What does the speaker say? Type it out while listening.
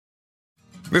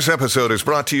This episode is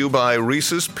brought to you by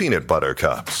Reese's Peanut Butter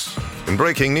Cups. In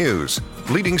breaking news,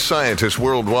 leading scientists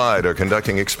worldwide are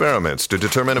conducting experiments to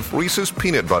determine if Reese's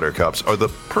Peanut Butter Cups are the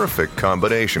perfect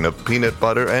combination of peanut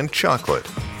butter and chocolate.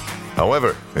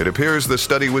 However, it appears the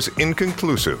study was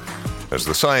inconclusive, as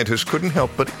the scientists couldn't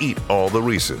help but eat all the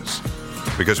Reese's.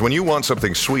 Because when you want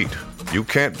something sweet, you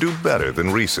can't do better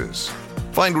than Reese's.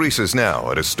 Find Reese's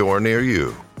now at a store near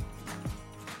you.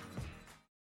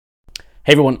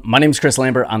 Hey everyone, my name is Chris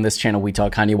Lambert. On this channel, we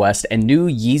talk Kanye West, and new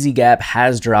YZY GAP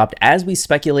has dropped as we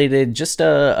speculated just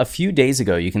a few days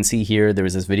ago. You can see here, there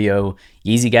was this video,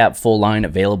 YZY GAP full line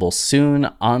available soon.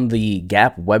 On the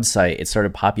Gap website, it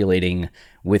started populating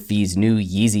with these new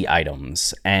Yeezy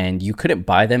items, and you couldn't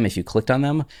buy them if you clicked on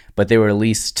them, but they were at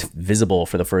least visible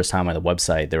for the first time on the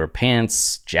website. There were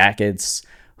pants, jackets,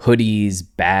 hoodies,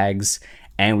 bags.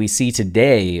 And we see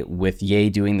today with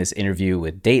Ye doing this interview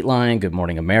with Dateline, Good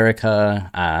Morning America,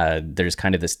 there's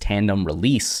kind of this tandem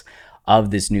release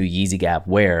of this new YZY GAP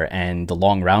wear, and the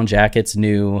long round jacket's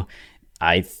new.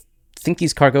 I think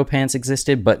these cargo pants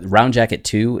existed, but round jacket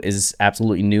 2 is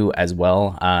absolutely new as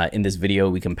well. In this video,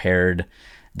 we compared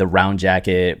the round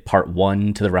jacket part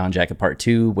 1 to the round jacket part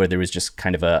 2, where there was just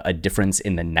kind of a difference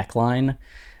in the neckline,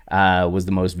 was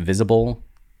the most visible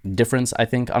difference, I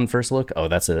think, on first look. Oh,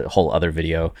 that's a whole other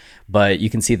video, but you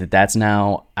can see that that's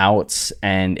now out,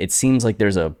 and it seems like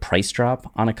there's a price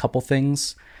drop on a couple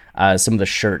things. Some of the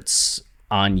shirts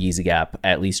on YZY GAP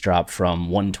at least dropped from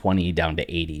 $120 down to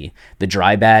 $80. The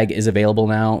dry bag is available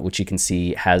now, which you can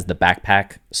see has the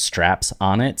backpack straps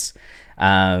on it,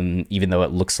 even though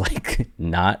it looks like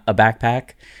not a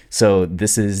backpack. So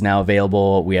this is now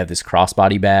available. We have this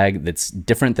crossbody bag that's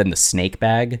different than the snake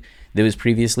bag that was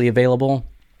previously available.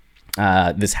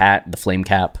 This hat, the flame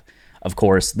cap, of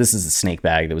course. This is the snake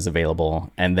bag that was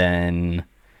available. And then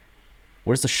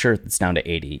where's the shirt that's down to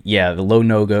 $80? Yeah, the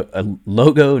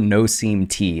logo no seam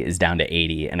tee is down to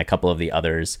 $80, and a couple of the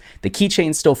others. The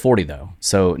keychain's still $40 though,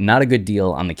 so not a good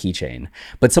deal on the keychain.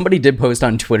 But somebody did post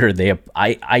on Twitter,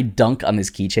 I dunk on this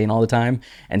keychain all the time,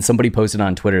 and somebody posted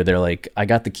on Twitter, they're like, I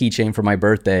got the keychain for my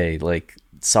birthday, like,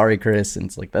 sorry Chris. And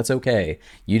it's like, that's okay,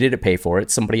 you didn't pay for it,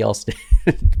 somebody else did.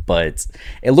 But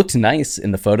it looked nice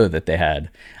in the photo that they had,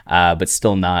 but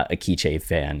still not a keychain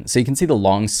fan. So you can see the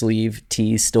long sleeve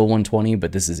tee still $120,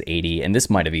 but this is $80, and this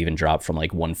might have even dropped from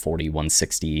like $140,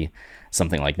 $160,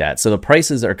 something like that. So the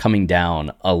prices are coming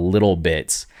down a little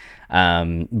bit.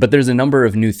 But there's a number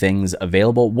of new things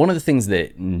available. One of the things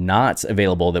that not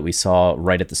available that we saw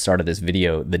right at the start of this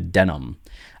video, the denim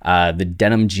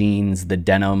jeans, the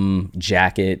denim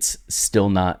jackets, still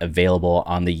not available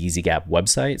on the YZY GAP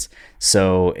website.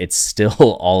 So it's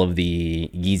still all of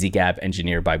the YZY GAP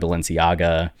engineered by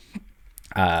Balenciaga,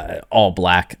 all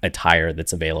black attire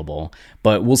that's available.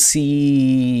 But we'll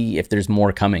see if there's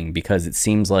more coming, because it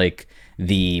seems like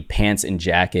the pants and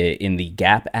jacket in the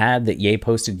Gap ad that Ye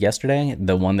posted yesterday,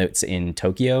 the one that's in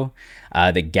Tokyo,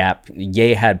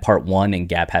 Ye had part 1 and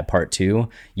Gap had part 2.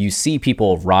 You see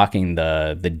people rocking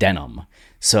the denim.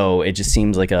 So it just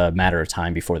seems like a matter of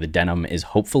time before the denim is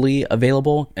hopefully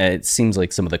available. It seems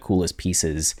like some of the coolest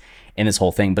pieces in this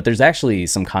whole thing, but there's actually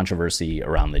some controversy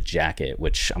around the jacket,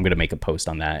 which I'm going to make a post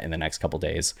on that in the next couple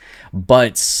days.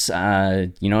 But,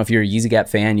 if you're a YZY GAP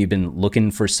fan, you've been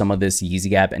looking for some of this YZY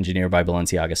GAP engineered by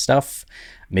Balenciaga stuff,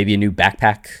 maybe a new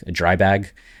backpack, a dry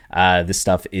bag. This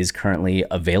stuff is currently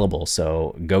available,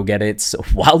 so go get it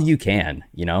while you can,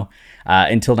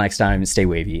 Until next time, stay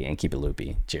wavy and keep it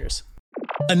loopy. Cheers.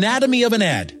 Anatomy of an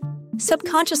ad.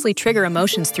 Subconsciously trigger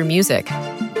emotions through music.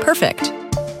 Perfect.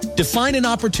 Define an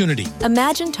opportunity.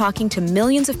 Imagine talking to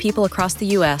millions of people across the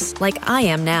U.S. like I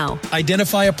am now.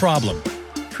 Identify a problem.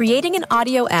 Creating an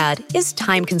audio ad is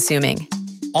time-consuming.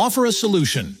 Offer a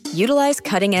solution. Utilize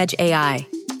cutting-edge AI.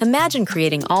 Imagine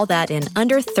creating all that in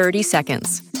under 30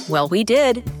 seconds. Well, we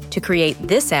did, to create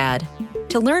this ad.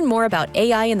 To learn more about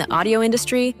AI in the audio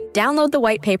industry, download the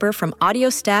white paper from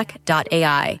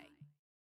audiostack.ai.